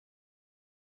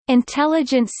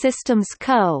Intelligent Systems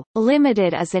Co.,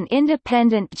 Limited is an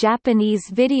independent Japanese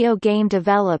video game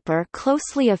developer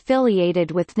closely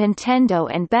affiliated with Nintendo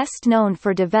and best known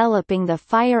for developing the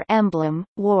Fire Emblem,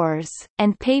 Wars,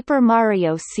 and Paper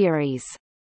Mario series.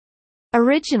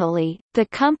 Originally, the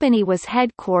company was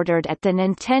headquartered at the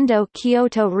Nintendo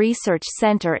Kyoto Research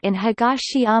Center in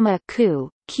Higashiyama-ku,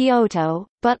 Kyoto,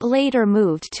 but later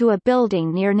moved to a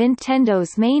building near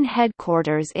Nintendo's main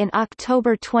headquarters in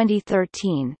October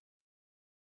 2013.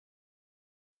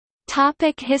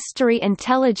 History.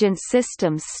 Intelligent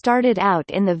Systems started out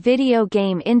in the video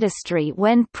game industry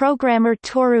when programmer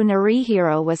Toru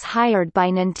Norihiro was hired by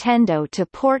Nintendo to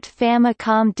port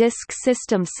Famicom Disk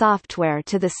System software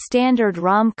to the standard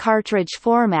ROM cartridge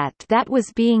format that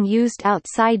was being used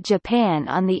outside Japan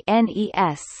on the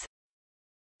NES.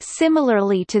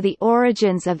 Similarly to the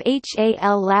origins of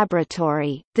HAL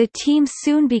Laboratory, the team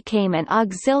soon became an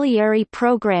auxiliary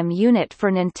program unit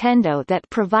for Nintendo that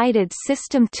provided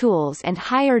system tools and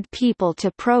hired people to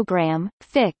program,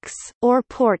 fix, or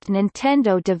port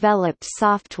Nintendo-developed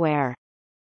software.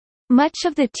 Much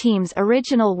of the team's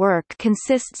original work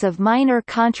consists of minor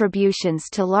contributions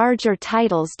to larger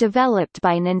titles developed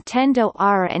by Nintendo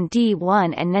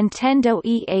R&D1 and Nintendo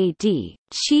EAD.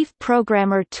 Chief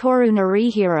programmer Toru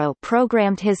Norihiro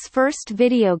programmed his first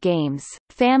video games,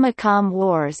 Famicom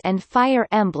Wars and Fire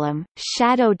Emblem,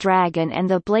 Shadow Dragon and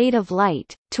the Blade of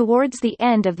Light, towards the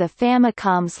end of the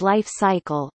Famicom's life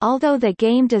cycle, although the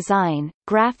game design,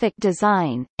 graphic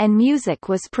design, and music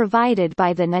was provided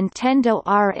by the Nintendo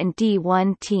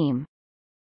R&D1 team.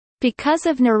 Because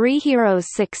of Norihiro's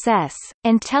success,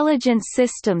 Intelligent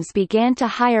Systems began to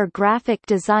hire graphic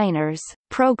designers,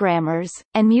 programmers,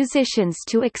 and musicians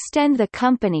to extend the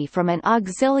company from an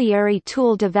auxiliary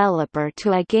tool developer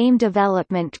to a game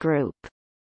development group.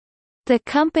 The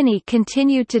company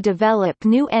continued to develop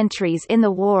new entries in the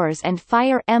Wars and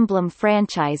Fire Emblem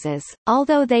franchises,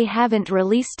 although they haven't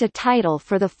released a title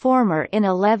for the former in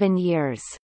 11 years.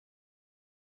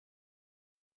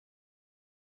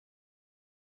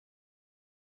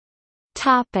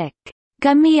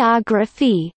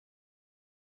 Gameography.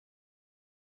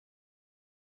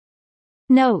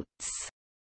 Notes.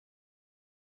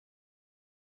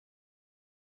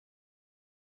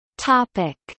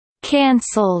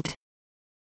 Cancelled.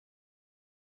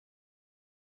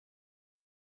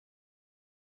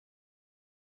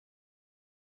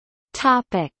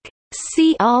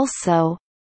 See also: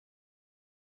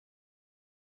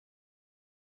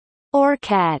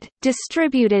 OrCAD,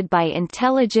 distributed by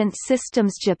Intelligent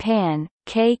Systems Japan,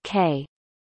 KK.